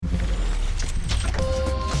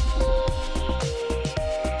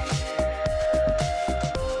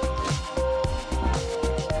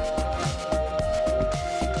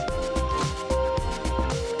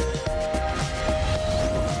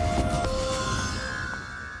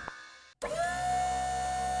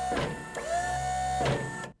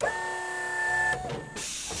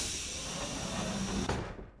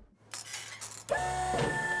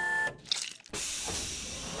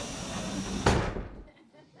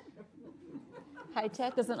High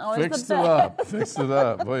tech isn't always Fixed the it best. up. Fixed it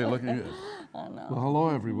up. Boy, you're looking good. I know. Well, hello,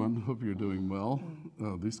 everyone. Hope you're doing well.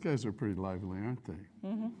 Oh, these guys are pretty lively, aren't they?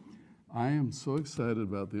 Mm-hmm. I am so excited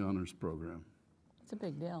about the honors program. It's a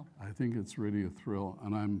big deal. I think it's really a thrill,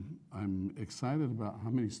 and I'm excited about how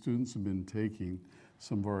many students have been taking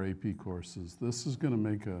some of our AP courses. This is going to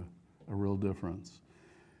make a real difference.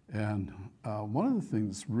 And one of the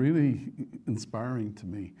things that's really inspiring to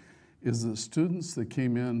me is that students that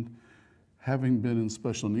came in having been in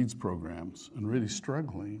special needs programs and really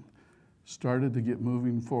struggling, started to get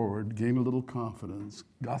moving forward, gain a little confidence,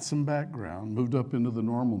 got some background, moved up into the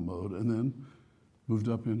normal mode, and then moved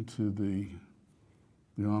up into the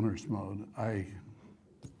honors mode.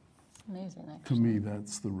 Amazing, To actually. me,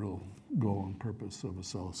 that's the real goal and purpose of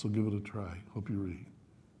us all. So give it a try. Hope you really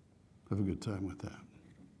have a good time with that.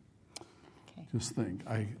 Okay. Just think,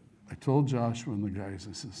 I told Joshua and the guys,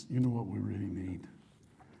 I says, you know what we really need?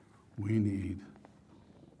 We need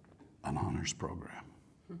an honors program.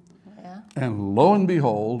 Yeah. And lo and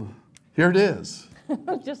behold, here it is.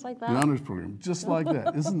 Just like The that. honors program, just like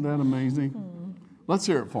that. Isn't that amazing? Let's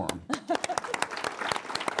hear it for them.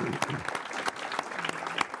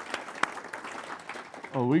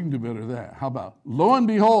 Oh, we can do better than that. How about, lo and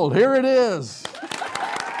behold, here it is.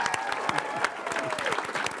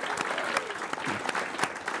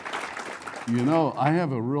 You know, I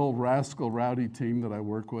have a real rascal rowdy team that I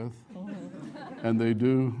work with, and they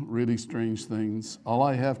do really strange things. All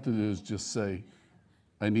I have to do is just say,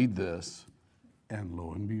 I need this, and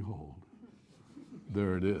lo and behold,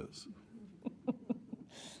 there it is.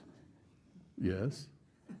 Yes?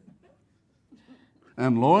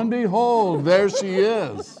 And lo and behold, there she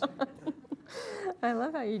is. I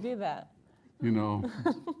love how you do that. You know,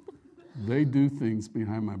 they do things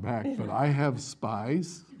behind my back, but I have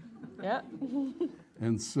spies. Yep.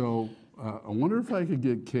 And so I wonder if I could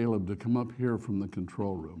get Caleb to come up here from the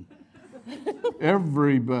control room.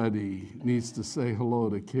 Everybody needs to say hello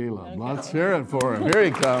to Caleb. Okay. Let's hear it for him. Here he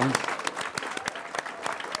comes.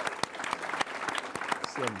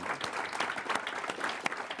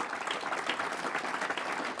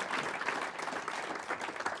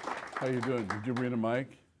 How you doing? Did you bring a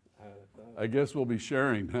mic? I guess we'll be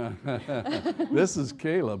sharing. This is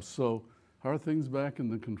Caleb. So how are things back in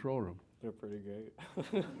the control room? They're pretty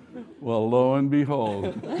great. Well, lo and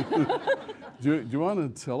behold. Do you want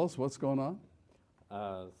to tell us what's going on?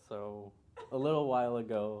 So a little while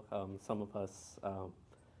ago, some of us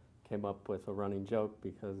came up with a running joke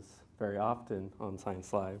because very often on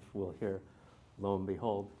Science Live, we'll hear lo and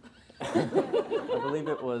behold. I believe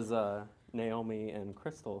it was Naomi and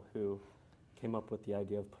Crystal who came up with the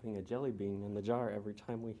idea of putting a jelly bean in the jar every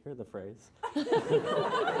time we hear the phrase.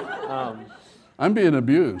 I'm being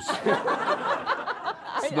abused.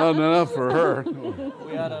 It's not enough for her.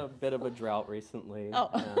 We had a bit of a drought recently, Oh.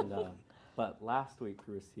 and, but last week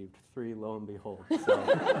we received 3 lo and behold. So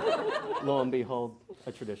lo and behold,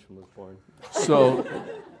 a tradition was born. So,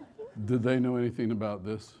 did they know anything about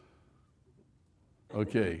this?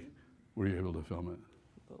 Okay. Were you able to film it?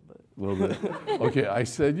 A little bit. A little bit. Okay, I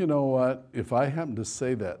said, you know what? If I happen to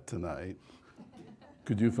say that tonight,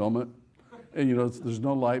 could you film it? And you know, there's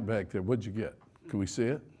no light back there. What'd you get? Can we see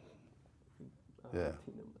it? Yeah.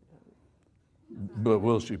 But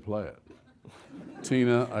will she play it?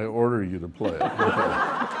 Tina, I order you to play it.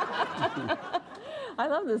 Okay. I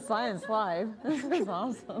love this Science Live. This is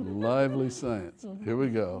awesome. Lively science. Here we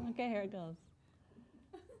go. Okay, here it goes.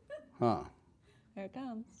 Huh. Here it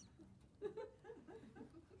comes.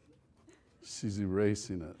 She's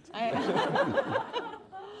erasing it. I,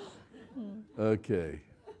 Okay.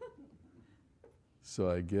 So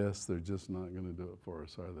I guess they're just not going to do it for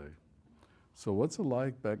us, are they? So what's it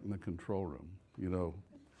like back in the control room? You know,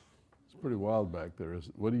 it's pretty wild back there, isn't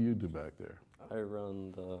it? What do you do back there? I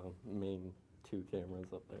run the main 2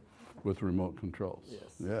 cameras up there. With remote controls?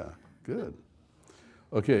 Yes. Yeah, good.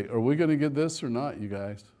 Okay, are we going to get this or not, you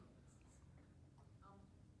guys?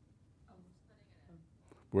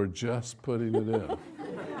 We're just putting it in.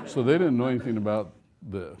 So they didn't know anything about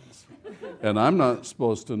this. And I'm not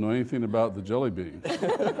supposed to know anything about the jelly beans.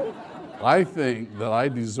 I think that I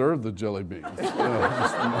deserve the jelly beans, just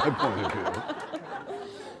from my point of view.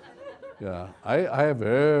 Yeah, I have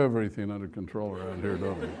everything under control around here,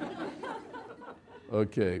 don't I?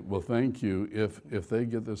 Okay, well, thank you. If they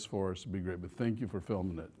get this for us, it'd be great, but thank you for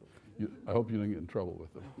filming it. I hope you didn't get in trouble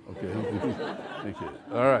with them. Okay, thank you.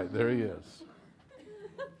 All right, there he is.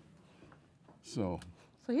 So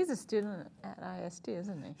So he's a student at ISD,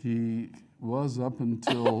 isn't he? He was up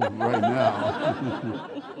until right now.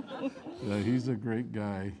 Yeah, he's a great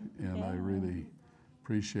guy, and I really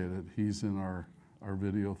appreciate it. He's in our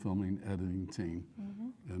video filming editing team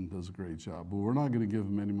and does a great job. But we're not going to give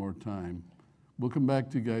him any more time. We'll come back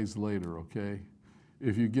to you guys later, okay?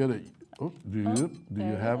 If you get it, do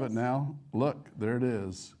you have it now? Look, there it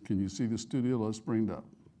is. Can you see the studio? Let's bring it up.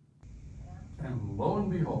 And lo and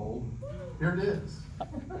behold, here it is.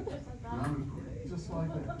 Just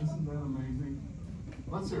like that. Isn't that amazing?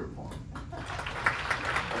 Let's hear it for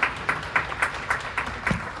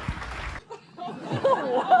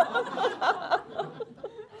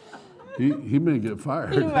him. He may get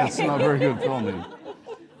fired. That's not very good filming.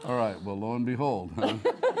 All right, well, lo and behold, huh?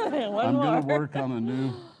 I'm going to work on a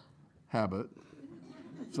new habit,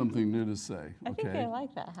 something new to say. Okay? I think I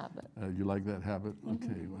like that habit. You like that habit?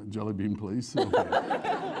 Okay, well, jelly bean, please. Okay.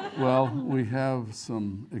 Well, we have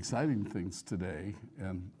some exciting things today,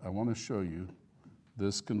 and I want to show you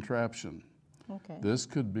this contraption. Okay. This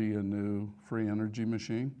could be a new free energy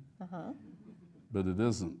machine, but it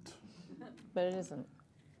isn't. But it isn't.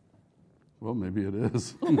 Well, maybe it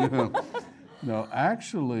is. No,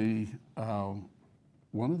 actually,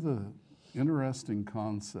 one of the interesting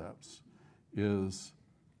concepts is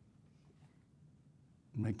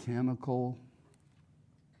mechanical,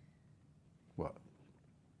 what?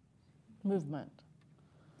 Movement.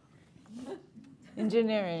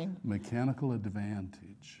 Engineering. Mechanical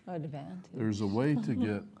advantage. Advantage. There's a way to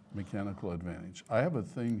get mechanical advantage. I have a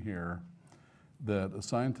thing here that a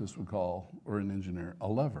scientist would call, or an engineer, a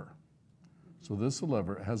lever. So this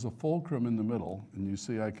lever has a fulcrum in the middle, and you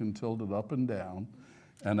see I can tilt it up and down,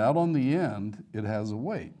 and out on the end, it has a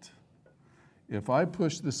weight. If I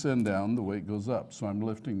push this end down, the weight goes up, so I'm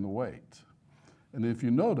lifting the weight. And if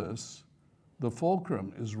you notice, the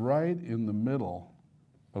fulcrum is right in the middle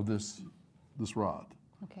of this rod.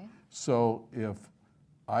 Okay. So if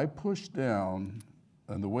I push down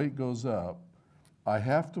and the weight goes up, I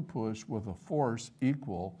have to push with a force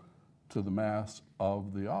equal to the mass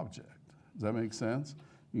of the object. Does that make sense?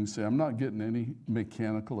 You can say, I'm not getting any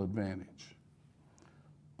mechanical advantage.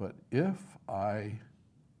 But if I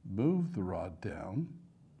move the rod down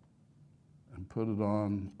and put it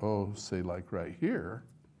on, say like right here,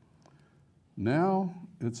 now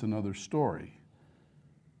it's another story.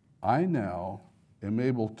 I now am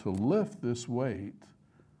able to lift this weight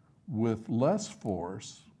with less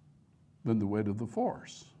force than the weight of the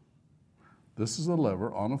force. This is a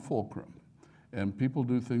lever on a fulcrum. And people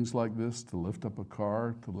do things like this to lift up a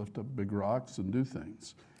car, to lift up big rocks and do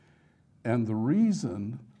things. And the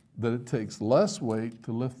reason that it takes less weight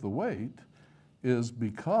to lift the weight is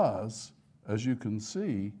because, as you can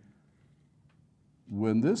see,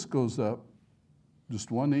 when this goes up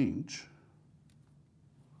just 1 inch,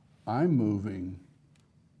 I'm moving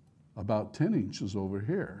about 10 inches over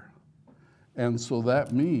here. And so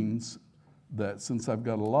that means that since I've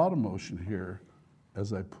got a lot of motion here,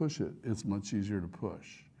 as I push it, it's much easier to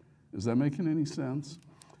push. Is that making any sense?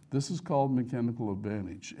 This is called mechanical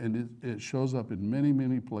advantage, and it shows up in many,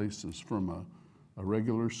 many places, from a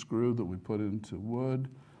regular screw that we put into wood,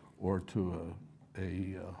 or to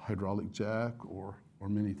a hydraulic jack, or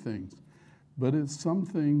many things. But it's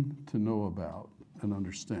something to know about and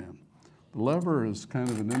understand. The lever is kind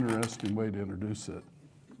of an interesting way to introduce it.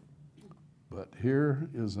 But here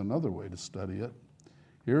is another way to study it.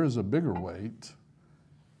 Here is a bigger weight,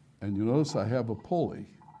 and you notice I have a pulley.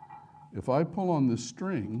 If I pull on this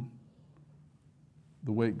string,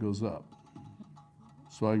 the weight goes up.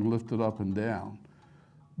 So I can lift it up and down.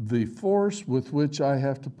 The force with which I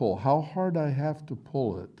have to pull, how hard I have to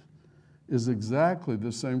pull it, is exactly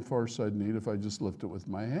the same force I'd need if I just lift it with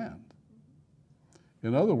my hand.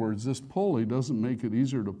 In other words, this pulley doesn't make it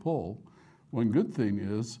easier to pull. One good thing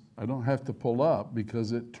is I don't have to pull up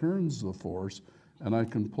because it turns the force and I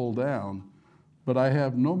can pull down, but I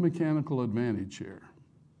have no mechanical advantage here.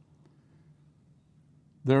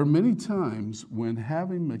 There are many times when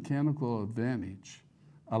having mechanical advantage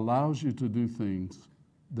allows you to do things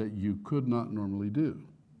that you could not normally do.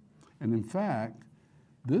 And in fact,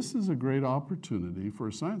 this is a great opportunity for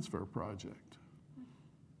a science fair project.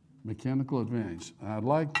 Mechanical advantage. And I'd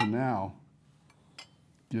like to now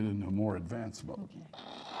get into a more advanced mode. Okay.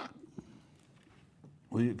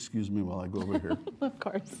 Will you excuse me while I go over here? Of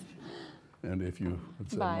course. And if you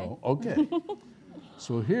would say Bye. no. Okay.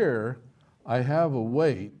 So here I have a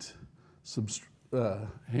weight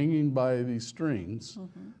hanging by these strings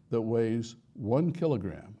that weighs 1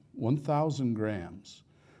 kilogram, 1,000 grams,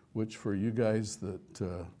 which for you guys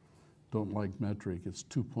that don't like metric, it's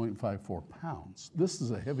 2.54 pounds. This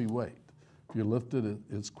is a heavy weight. If you lift it,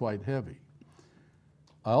 it's quite heavy.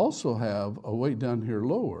 I also have a weight down here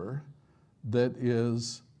lower that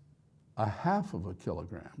is a half of a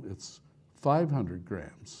kilogram. It's 500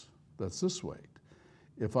 grams. That's this weight.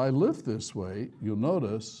 If I lift this weight, you'll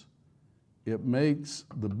notice it makes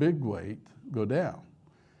the big weight go down.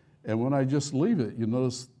 And when I just leave it, you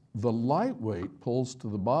notice the light weight pulls to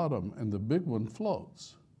the bottom and the big one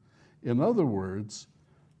floats. In other words,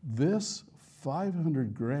 this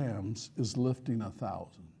 500 grams is lifting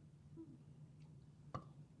 1,000.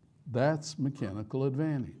 That's mechanical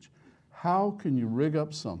advantage. How can you rig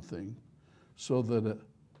up something so that a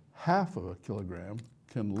half of a kilogram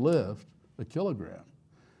can lift a kilogram?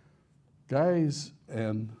 Guys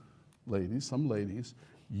and ladies, some ladies,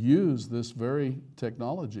 use this very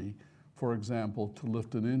technology, for example, to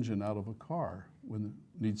lift an engine out of a car when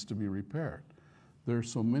it needs to be repaired.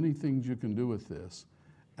 There's so many things you can do with this,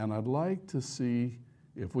 and I'd like to see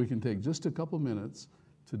if we can take just a couple minutes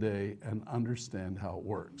today and understand how it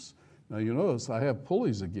works. Now you notice I have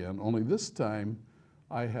pulleys again, only this time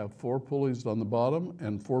I have 4 pulleys on the bottom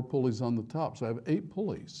and 4 pulleys on the top, so I have 8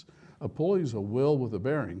 pulleys. A pulley is a wheel with a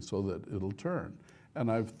bearing so that it'll turn.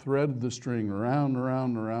 And I've threaded the string around,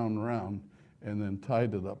 around, around, around, and then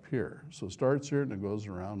tied it up here. So it starts here and it goes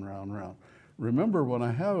around, around, around. Remember, when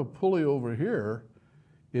I have a pulley over here,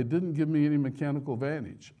 it didn't give me any mechanical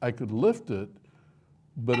advantage. I could lift it,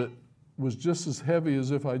 but it was just as heavy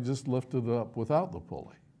as if I just lifted it up without the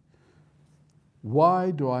pulley. Why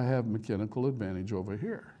do I have mechanical advantage over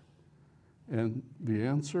here? And the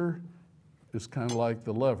answer is kind of like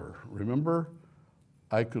the lever. Remember,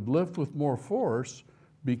 I could lift with more force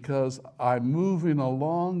because I'm moving a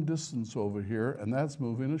long distance over here, and that's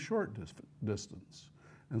moving a short distance.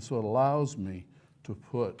 And so it allows me to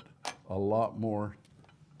put a lot more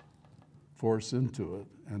force into it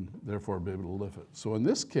and therefore be able to lift it. So in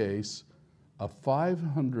this case, a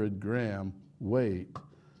 500 gram weight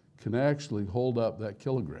can actually hold up that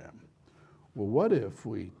kilogram. Well, what if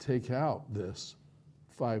we take out this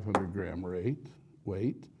 500 gram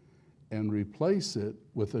weight and replace it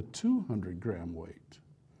with a 200 gram weight?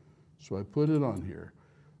 So I put it on here.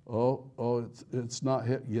 It's not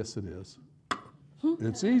heavy. Yes, it is.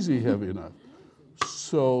 It's easy heavy enough.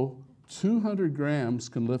 So 200 grams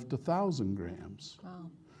can lift 1,000 grams.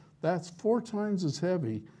 Wow. That's 4 times as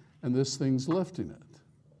heavy, and this thing's lifting it.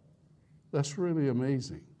 That's really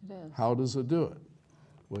amazing. It is. How does it do it?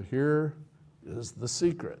 Well, here is the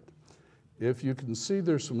secret. If you can see,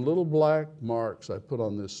 there's some little black marks I put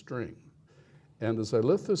on this string. And as I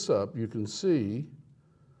lift this up, you can see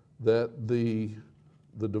that the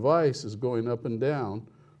device is going up and down.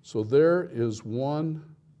 So there is one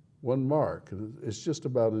mark. It's just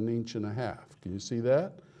about 1.5 inches. Can you see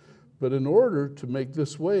that? But in order to make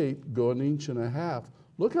this weight go 1.5 inches,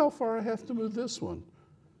 look how far I have to move this one.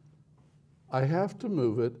 I have to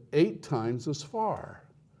move it 8 times as far.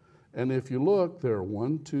 And if you look, there are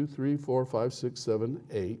 1, 2, 3, 4, 5, 6, 7,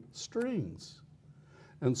 8 strings.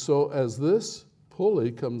 And so as this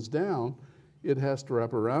pulley comes down, it has to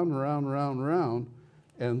wrap around, around, around, around.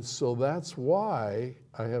 And so that's why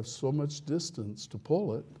I have so much distance to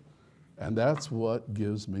pull it. And that's what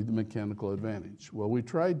gives me the mechanical advantage. Well, we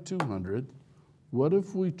tried 200. What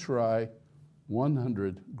if we try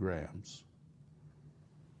 100 grams?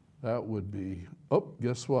 That would be, oh,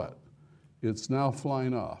 guess what? It's now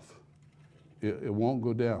flying off. It won't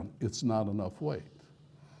go down. It's not enough weight.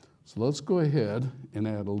 So let's go ahead and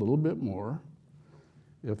add a little bit more.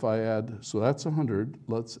 If I add, so that's 100,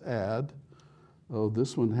 let's add, oh,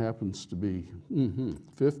 this one happens to be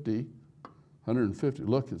 50, 150.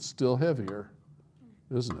 Look, it's still heavier,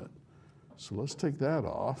 isn't it? So let's take that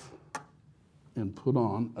off and put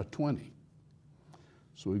on a 20.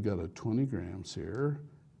 So we've got a 20 grams here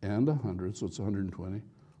and 100, so it's 120.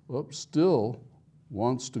 Whoops, still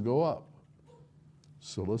wants to go up.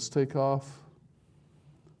 So let's take off,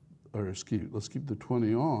 or excuse, let's keep the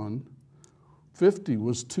 20 on. 50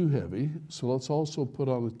 was too heavy, so let's also put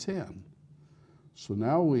on a 10. So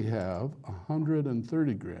now we have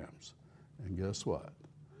 130 grams. And guess what?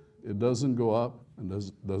 It doesn't go up and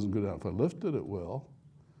doesn't go down. If I lift it, it will.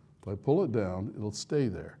 If I pull it down, it'll stay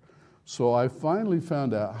there. So I finally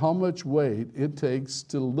found out how much weight it takes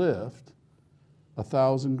to lift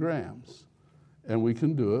 1,000 grams. And we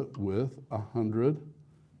can do it with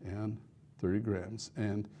 130 grams.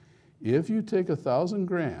 And if you take 1,000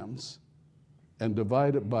 grams and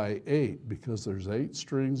divide it by 8, because there's 8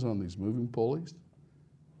 strings on these moving pulleys,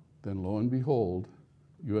 then lo and behold,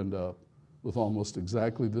 you end up with almost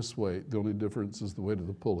exactly this weight. The only difference is the weight of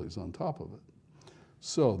the pulleys on top of it.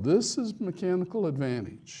 So this is mechanical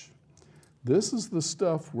advantage. This is the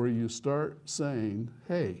stuff where you start saying,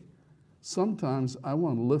 hey, sometimes I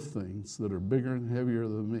want to lift things that are bigger and heavier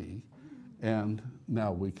than me, and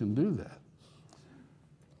now we can do that.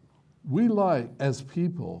 We like, as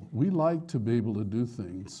people, we like to be able to do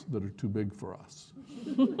things that are too big for us.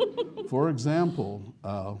 For example,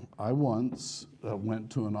 I once went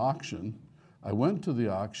to an auction. I went to the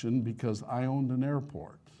auction because I owned an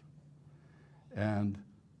airport. And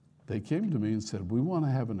they came to me and said, we want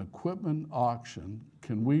to have an equipment auction.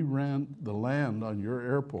 Can we rent the land on your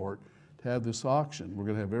airport to have this auction? We're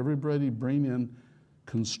going to have everybody bring in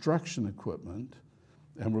construction equipment,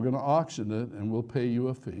 and we're going to auction it, and we'll pay you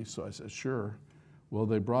a fee. So I said, sure. Well,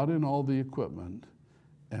 they brought in all the equipment,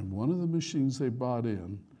 and one of the machines they brought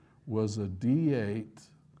in was a D8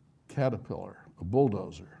 Caterpillar, a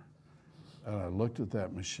bulldozer. And I looked at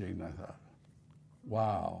that machine, and I thought,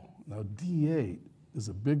 wow. Now, D8 is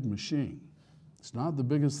a big machine. It's not the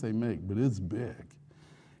biggest they make, but it's big.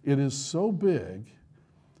 It is so big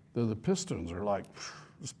that the pistons are like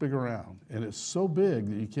this big around. And it's so big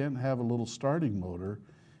that you can't have a little starting motor.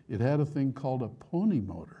 It had a thing called a pony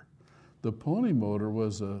motor. The pony motor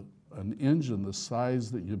was an engine the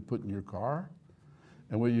size that you'd put in your car.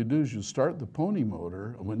 And what you do is you start the pony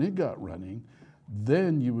motor, and when it got running,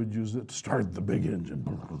 then you would use it to start the big engine.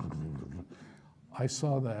 I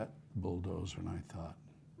saw that bulldozer and I thought,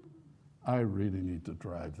 I really need to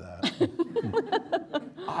drive that.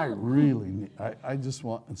 I really need, I just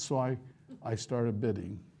want, and so I started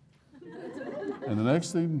bidding. And the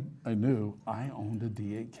next thing I knew, I owned a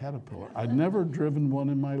D8 Caterpillar. I'd never driven one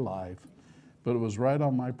in my life, but it was right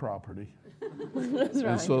on my property. That's right.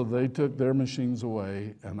 And so they took their machines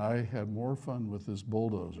away, and I had more fun with this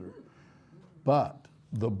bulldozer. But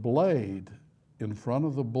the blade in front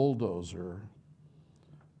of the bulldozer,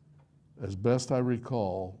 as best I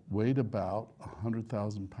recall, weighed about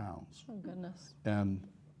 100,000 pounds. Oh, goodness. And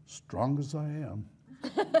strong as I am,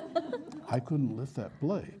 I couldn't lift that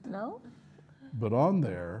blade. No? But on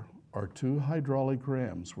there are 2 hydraulic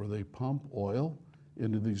rams where they pump oil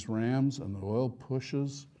into these rams, and the oil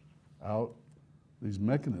pushes out these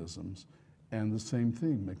mechanisms. And the same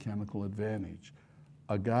thing, mechanical advantage.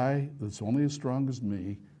 A guy that's only as strong as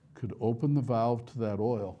me could open the valve to that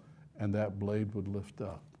oil, and that blade would lift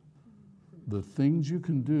up. The things you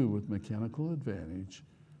can do with mechanical advantage,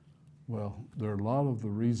 well, there are a lot of the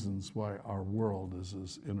reasons why our world is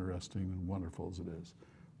as interesting and wonderful as it is.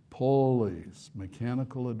 Pulleys,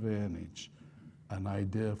 mechanical advantage, an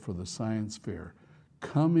idea for the science fair,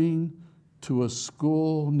 coming to a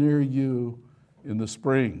school near you in the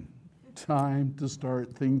spring. Time to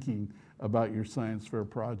start thinking about your science fair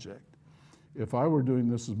project. If I were doing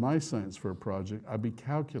this as my science fair project, I'd be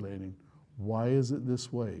calculating, why is it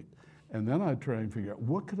this weight? And then I'd try and figure out,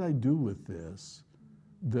 what could I do with this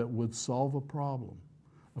that would solve a problem?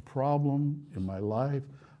 A problem in my life,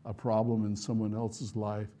 a problem in someone else's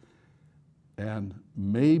life, and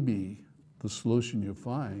maybe the solution you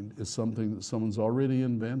find is something that someone's already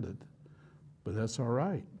invented. But that's all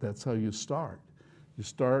right. That's how you start. You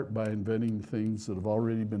start by inventing things that have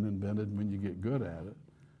already been invented. When you get good at it,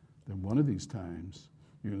 then one of these times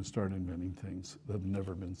you're going to start inventing things that have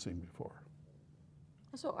never been seen before.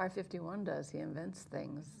 That's what R51 does. He invents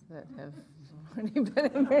things that have already been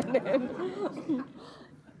invented.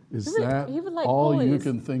 Is He would- that he would like all you pulleys.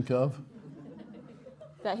 can think of?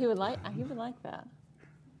 That he would like that.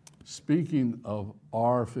 Speaking of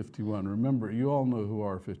R51, remember, you all know who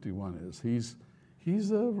R51 is. He's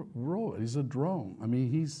a drone. I mean,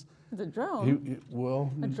 he's It's a drone.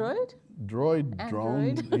 well, A droid? drone.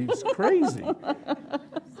 Android. He's crazy.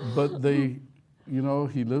 But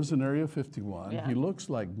he lives in Area 51. Yeah. He looks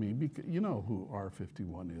like me. Because, you know who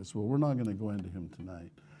R51 is. Well, we're not going to go into him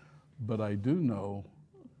tonight. But I do know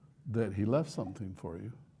that he left something for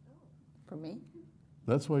you. For me?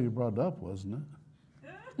 That's why you brought it up, wasn't it?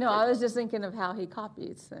 No, I was just thinking of how he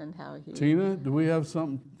copies and how he... Tina, do we have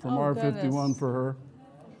something from Oh, R51 goodness. for her?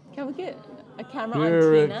 Can we get a camera Here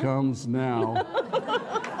on it Tina? comes now.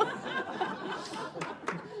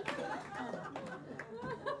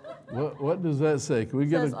 What does that say? Can we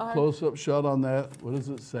get Says a R- close-up shot on that? What does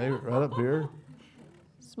it say right up here?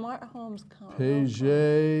 Smart homes come.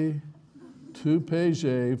 Paget, to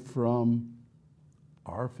Paget from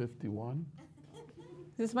R51.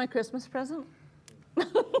 Is this my Christmas present?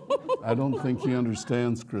 I don't think he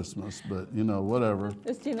understands Christmas, but whatever.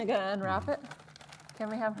 Is Tina going to unwrap it? Can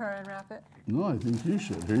we have her unwrap it? No, I think you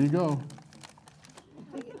should. Here you go.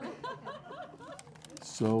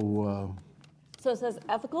 So, So it says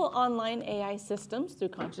ethical online AI systems through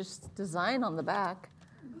conscious design on the back.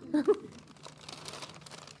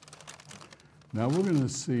 Now we're going to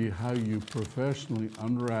see how you professionally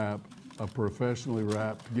unwrap a professionally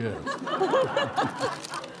wrapped gift.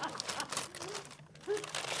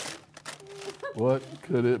 What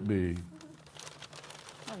could it be?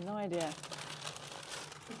 I have no idea.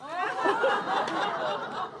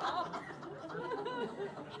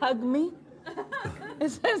 Hug me? It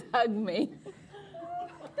says hug me.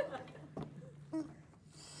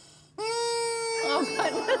 Oh,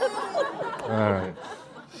 All right.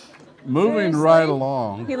 Moving Seriously? right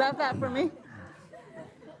along, goodness. He left that for me?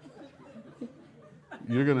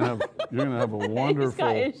 you're gonna have a He's got wonderful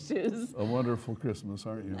issues. Christmas,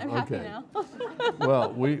 aren't you? I'm happy now.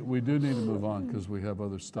 Well, we do need to move on because we have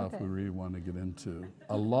other stuff Okay. we really want to get into.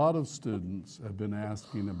 A lot of students have been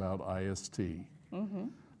asking about IST. Mm-hmm.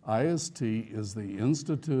 IST is the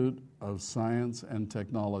Institute of Science and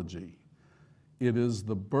Technology. It is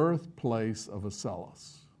the birthplace of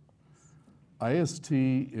Acellus. IST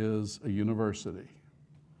is a university.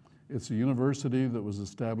 It's a university that was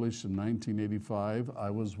established in 1985. I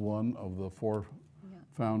was one of the 4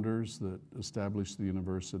 founders that established the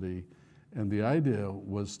university. And the idea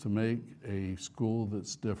was to make a school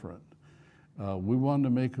that's different. We wanted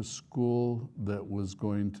to make a school that was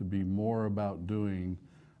going to be more about doing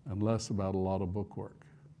and less about a lot of bookwork.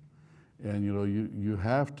 And you know, you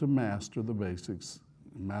have to master the basics,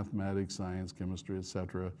 mathematics, science, chemistry, et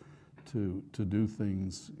cetera, to do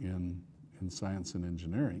things in science and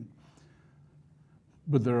engineering.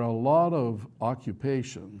 But there are a lot of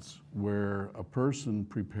occupations where a person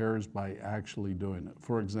prepares by actually doing it.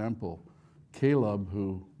 For example, Caleb,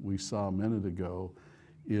 who we saw a minute ago,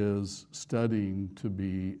 is studying to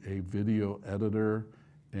be a video editor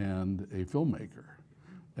and a filmmaker.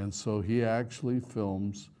 And so he actually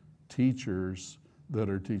films teachers that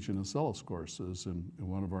are teaching Acellus courses in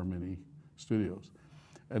one of our many studios.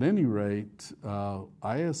 At any rate,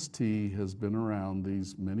 IST has been around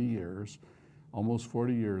these many years, almost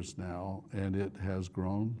 40 years now, and it has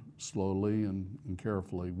grown slowly and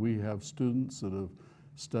carefully. We have students that have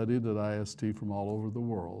studied at IST from all over the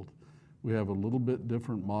world. We have a little bit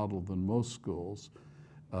different model than most schools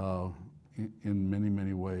in many,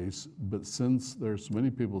 many ways. But since there's so many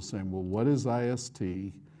people saying, well, what is IST?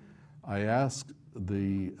 I asked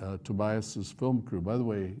the Tobias's film crew. By the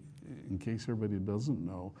way, in case everybody doesn't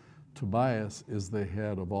know, Tobias is the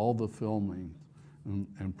head of all the filming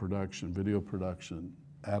and production, video production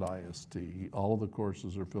at IST. All of the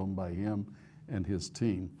courses are filmed by him and his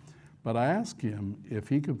team. But I asked him if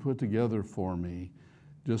he could put together for me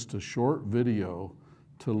just a short video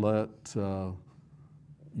to let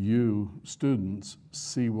you students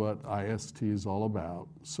see what IST is all about.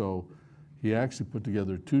 So he actually put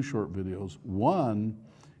together 2 short videos. One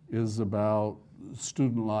is about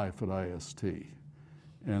student life at IST.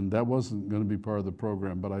 And that wasn't going to be part of the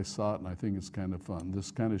program, but I saw it and I think it's kind of fun.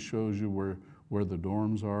 This kind of shows you where the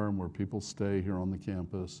dorms are and where people stay here on the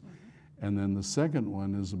campus. And then the second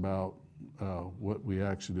one is about what we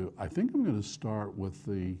actually do. I think I'm going to start with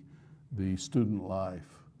the student life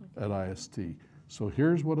at IST. So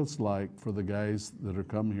here's what it's like for the guys that are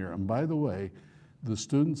coming here. And by the way, the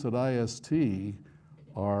students at IST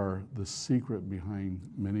are the secret behind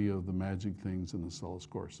many of the magic things in the Acellus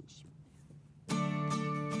courses.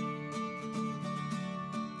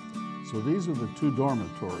 So these are the 2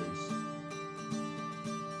 dormitories.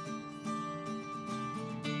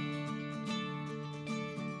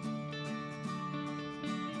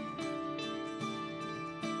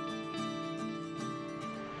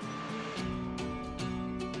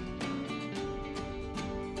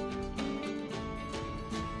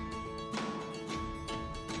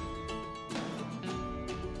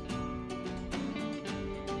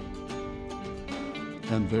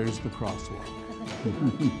 And there's the crosswalk.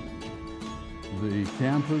 The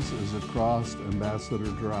campus is across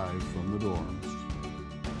Ambassador Drive from the dorms.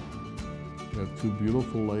 We have 2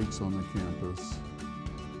 beautiful lakes on the campus.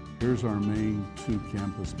 Here's our main 2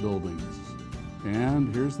 campus buildings.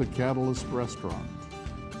 And here's the Catalyst Restaurant,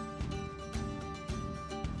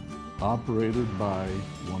 operated by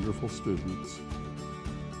wonderful students.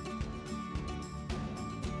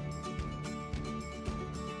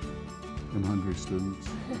 And hungry students.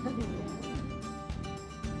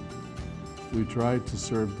 We try to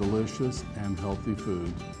serve delicious and healthy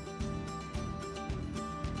food.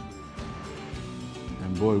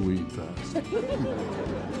 And boy, we eat fast.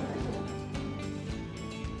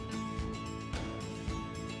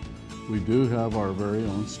 We do have our very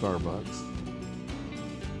own Starbucks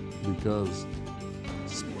because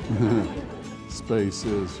space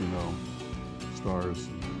is, you know, stars.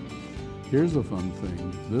 Here's a fun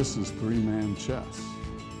thing. This is 3-man chess.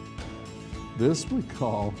 This we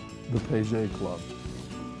call the Paget Club.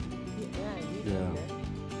 Yeah. Yeah.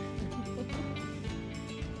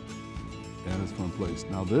 And it's a fun place.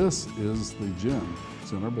 Now this is the gym.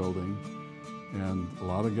 It's in our building. And a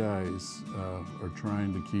lot of guys are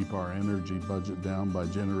trying to keep our energy budget down by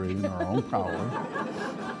generating our own power.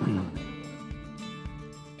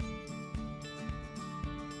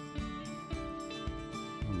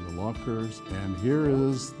 And the lockers. And here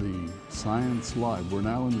is the Science Live. We're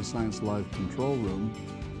now in the Science Live control room.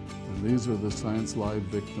 And these are the Science Live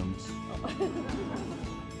victims.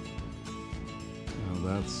 Now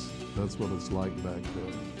that's what it's like back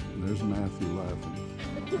there. And there's Matthew laughing.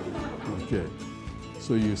 Okay,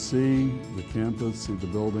 so you see the campus, see the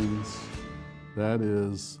buildings. That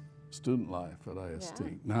is student life at IST.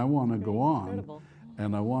 Yeah. Now I want to go on, Incredible.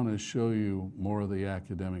 and I want to show you more of the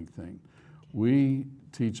academic thing. We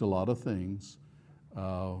teach a lot of things,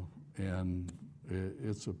 and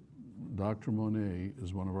Dr. Monet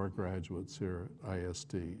is one of our graduates here at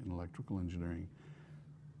IST in electrical engineering.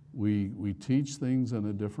 We teach things in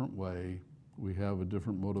a different way. We have a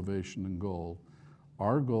different motivation and goal.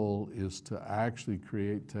 Our goal is to actually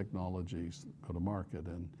create technologies that go to market.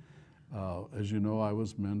 And as you know, I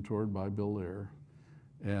was mentored by Bill Lear.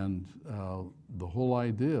 And the whole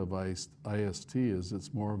idea of IST is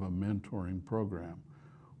it's more of a mentoring program.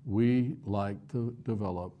 We like to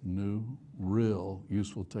develop new, real,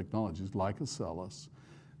 useful technologies like Acellus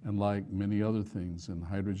and like many other things in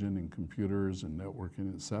hydrogen and computers and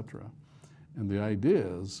networking, et cetera. And the idea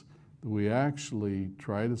is that we actually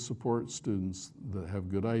try to support students that have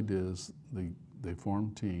good ideas. They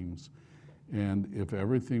form teams, and if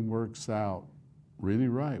everything works out really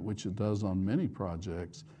right, which it does on many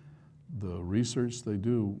projects, the research they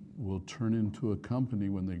do will turn into a company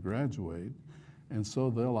when they graduate, and so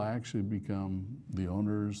they'll actually become the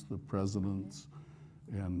owners, the presidents,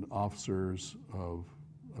 and officers of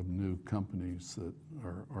new companies that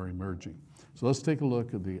are emerging. So let's take a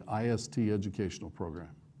look at the IST educational program.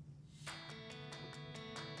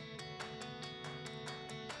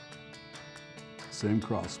 Same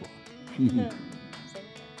crosswalk.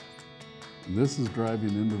 This is driving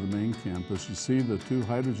into the main campus. You see the two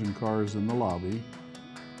hydrogen cars in the lobby,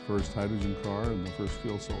 first hydrogen car and the first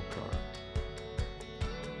fuel cell car.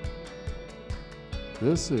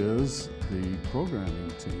 This is the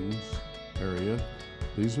programming team's area.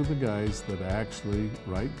 These are the guys that actually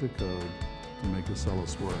write the code to make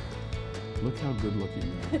Acellus work. Look how good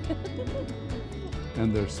looking they are.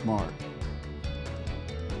 And they're smart.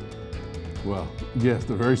 Well, yes,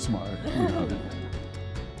 they're very smart. You know.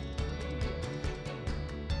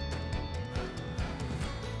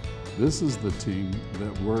 This is the team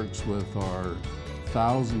that works with our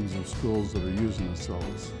thousands of schools that are using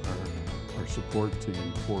Acellus, our support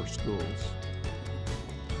team for schools.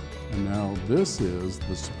 And now this is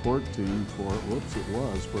the support team for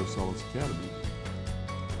Acellus Academy.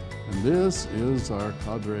 And this is our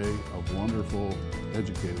cadre of wonderful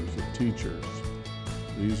educators, of teachers.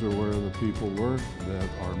 These are where the people work that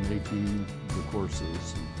are making the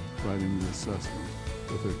courses and writing the assessment.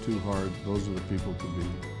 If they're too hard, those are the people to be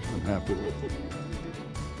unhappy with.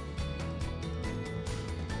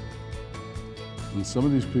 And some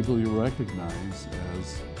of these people you recognize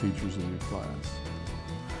as teachers in your class.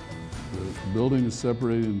 The building is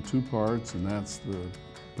separated in two parts, and that's the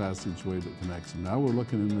passageway that connects them. Now we're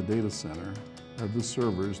looking in the data center at the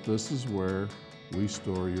servers. This is where we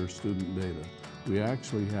store your student data. We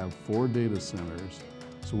actually have 4 data centers,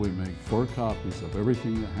 so we make 4 copies of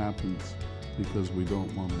everything that happens because we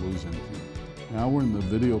don't want to lose anything. Now we're in the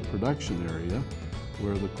video production area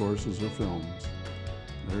where the courses are filmed.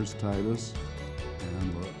 There's Titus,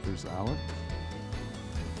 and look, there's Alex.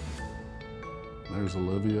 There's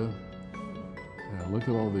Olivia. Yeah, look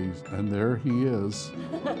at all these, and there he is,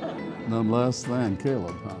 none less than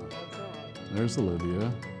Caleb, huh? There's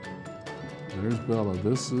Olivia. There's Bella.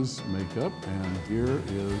 This is makeup, and here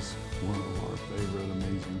is one of our favorite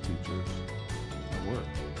amazing teachers at work.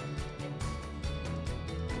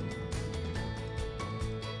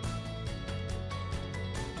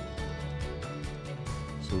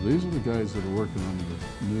 So these are the guys that are working on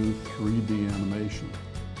the new 3D animation.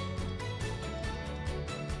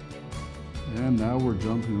 And now we're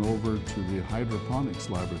jumping over to the hydroponics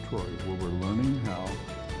laboratory where we're learning how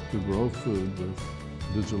to grow food with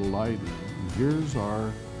digital lighting. And here's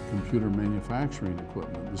our computer manufacturing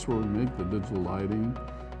equipment. This is where we make the digital lighting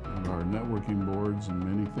and our networking boards and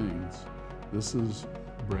many things. This is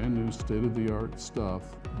brand new state-of-the-art stuff,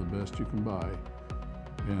 the best you can buy,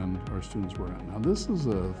 and our students work on. Now this is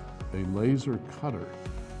a laser cutter.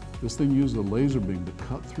 This thing uses a laser beam to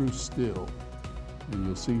cut through steel. And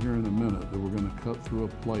you'll see here in a minute that we're going to cut through a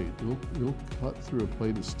plate. It'll cut through a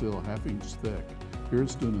plate of steel 1/2 inch thick. Here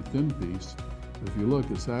it's doing a thin piece. If you look,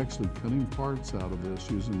 it's actually cutting parts out of this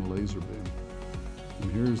using a laser beam.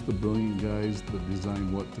 And here's the brilliant guys that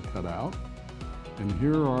design what to cut out. And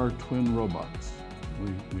here are our twin robots.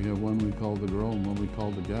 We have one we call the girl and one we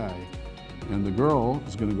call the guy. And the girl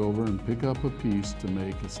is going to go over and pick up a piece to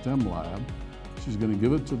make a STEM lab. She's going to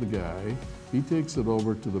give it to the guy. He takes it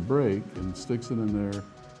over to the brake and sticks it in there,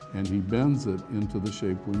 and he bends it into the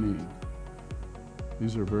shape we need.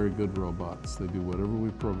 These are very good robots. They do whatever we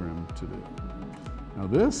program them to do. Now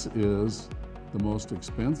this is the most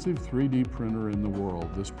expensive 3D printer in the world.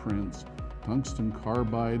 This prints tungsten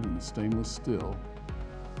carbide and stainless steel,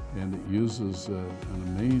 and it uses an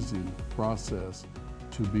amazing process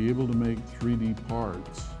to be able to make 3D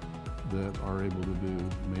parts that are able to do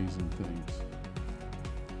amazing things.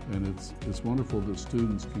 And it's wonderful that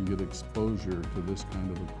students can get exposure to this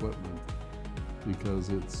kind of equipment because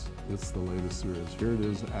it's the latest there is. Here it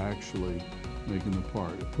is actually making the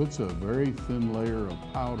part. It puts a very thin layer of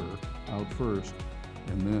powder out first,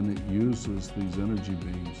 and then it uses these energy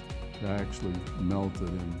beams to actually melt it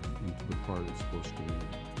into the part it's supposed to be.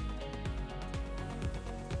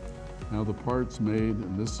 Now the part's made,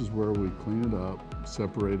 and this is where we clean it up,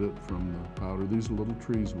 separate it from the powder. These are little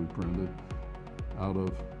trees we printed out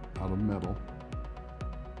of metal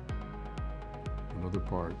and other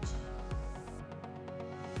parts.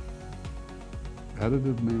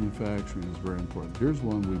 Additive manufacturing is very important. Here's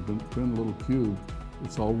one, we've printed a little cube.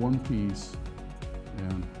 It's all one piece,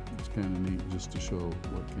 and it's kind of neat just to show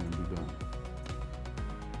what can be done.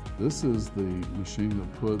 This is the machine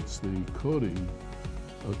that puts the coating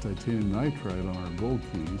of titanium nitride on our gold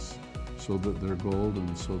keys so that they're gold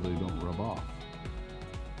and so they don't rub off.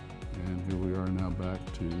 And here we are now back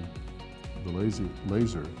to the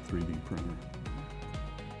laser 3D printer.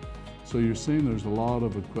 So you're seeing there's a lot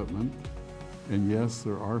of equipment, and yes,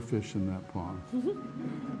 there are fish in that pond.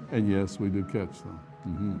 And yes, we do catch them.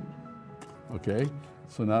 Okay,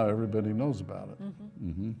 so now everybody knows about it.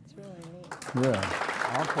 It's really neat. Yeah,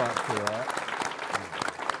 I'll clap for that.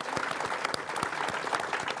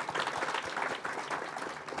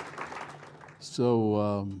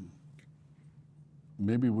 So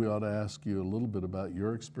maybe we ought to ask you a little bit about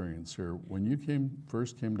your experience here. When you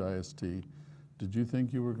first came to IST, did you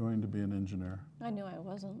think you were going to be an engineer? I knew I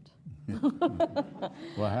wasn't.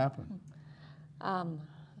 What happened?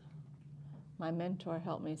 My mentor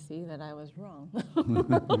helped me see that I was wrong. But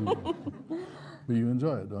you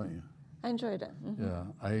enjoy it, don't you? I enjoyed it. Yeah,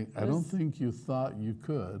 I don't think you thought you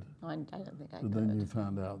could, No, I don't think I but could. then you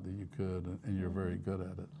found out that you could, and you're very good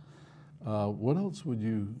at it. What else would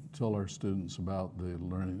you tell our students about the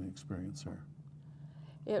learning experience here?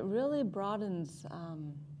 It really broadens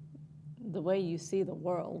the way you see the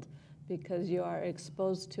world because you are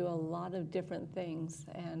exposed to a lot of different things.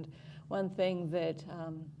 And one thing that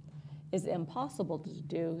is impossible to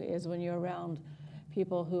do is when you're around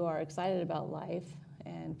people who are excited about life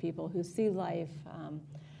and people who see life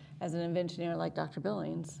as an inventioner like Dr.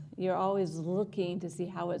 Billings, you're always looking to see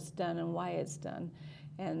how it's done and why it's done.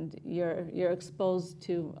 And you're exposed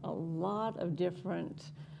to a lot of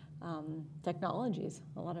different technologies,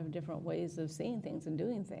 a lot of different ways of seeing things and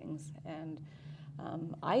doing things. And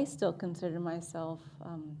I still consider myself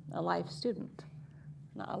a life student.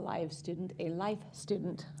 Not a live student, a life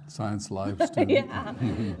student. Science life student. Yeah,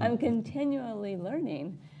 I'm continually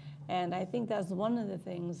learning. And I think that's one of the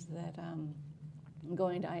things that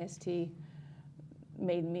going to IST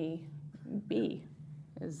made me be,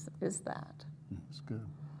 is that. That's good.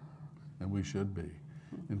 And we should be.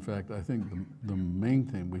 In fact, I think the main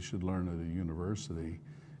thing we should learn at a university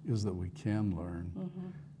is that we can learn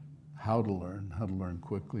how to learn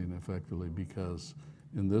quickly and effectively, because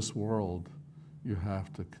in this world, you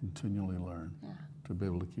have to continually learn to be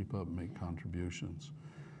able to keep up and make contributions.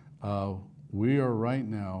 We are right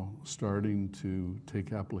now starting to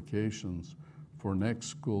take applications for next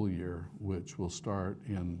school year, which will start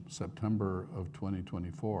in September of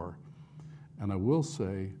 2024. And I will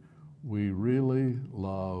say, we really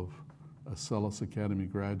love Acellus Academy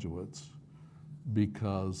graduates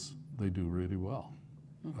because they do really well.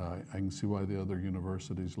 I can see why the other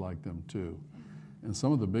universities like them too. And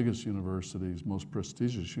some of the biggest universities, most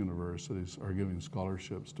prestigious universities, are giving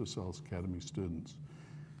scholarships to Acellus Academy students.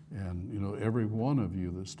 And you know, every one of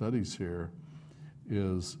you that studies here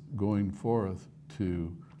is going forth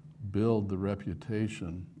to build the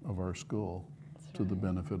reputation of our school to the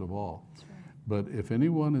benefit of all. But if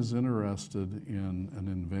anyone is interested in an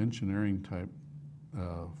inventioneering type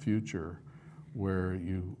future, where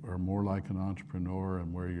you are more like an entrepreneur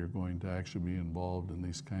and where you're going to actually be involved in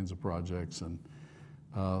these kinds of projects. And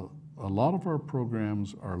a lot of our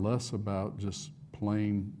programs are less about just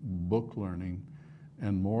plain book learning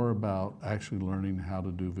and more about actually learning how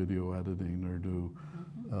to do video editing or do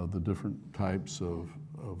the different types of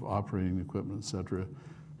operating equipment, et cetera.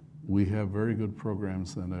 We have very good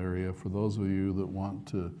programs in that area. For those of you that want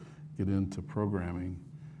to get into programming,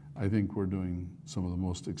 I think we're doing some of the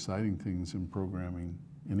most exciting things in programming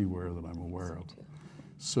anywhere that I'm aware of.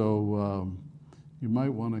 So you might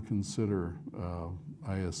want to consider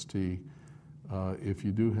IST. If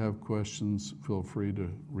you do have questions, feel free to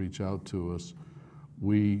reach out to us.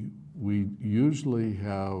 We usually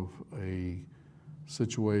have a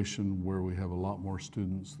situation where we have a lot more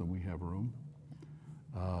students than we have room,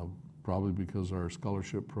 probably because our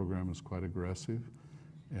scholarship program is quite aggressive.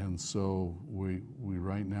 And so we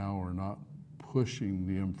right now are not pushing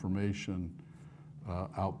the information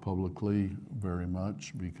out publicly very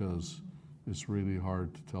much because it's really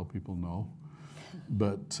hard to tell people no.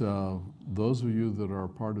 But those of you that are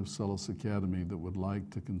part of Celis Academy that would like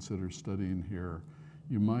to consider studying here,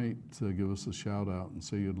 you might give us a shout out and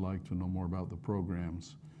say you'd like to know more about the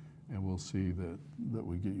programs, and we'll see that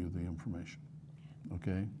we get you the information,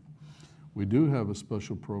 okay? We do have a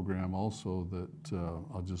special program also that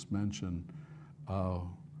I'll just mention.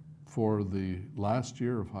 For the last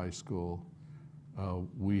year of high school,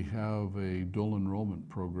 we have a dual enrollment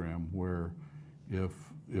program where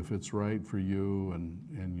if it's right for you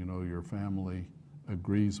and you know your family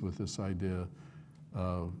agrees with this idea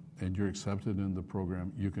and you're accepted in the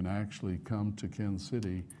program, you can actually come to Kansas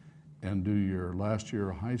City and do your last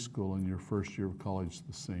year of high school and your first year of college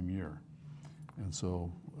the same year. And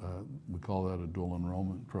so we call that a dual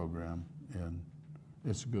enrollment program, and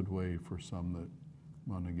it's a good way for some that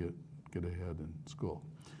want to get ahead in school.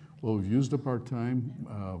 Well, we've used up our time.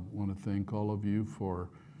 Want to thank all of you for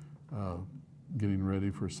getting ready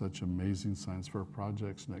for such amazing science fair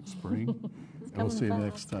projects next spring. And we'll see you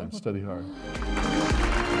next time. Study hard.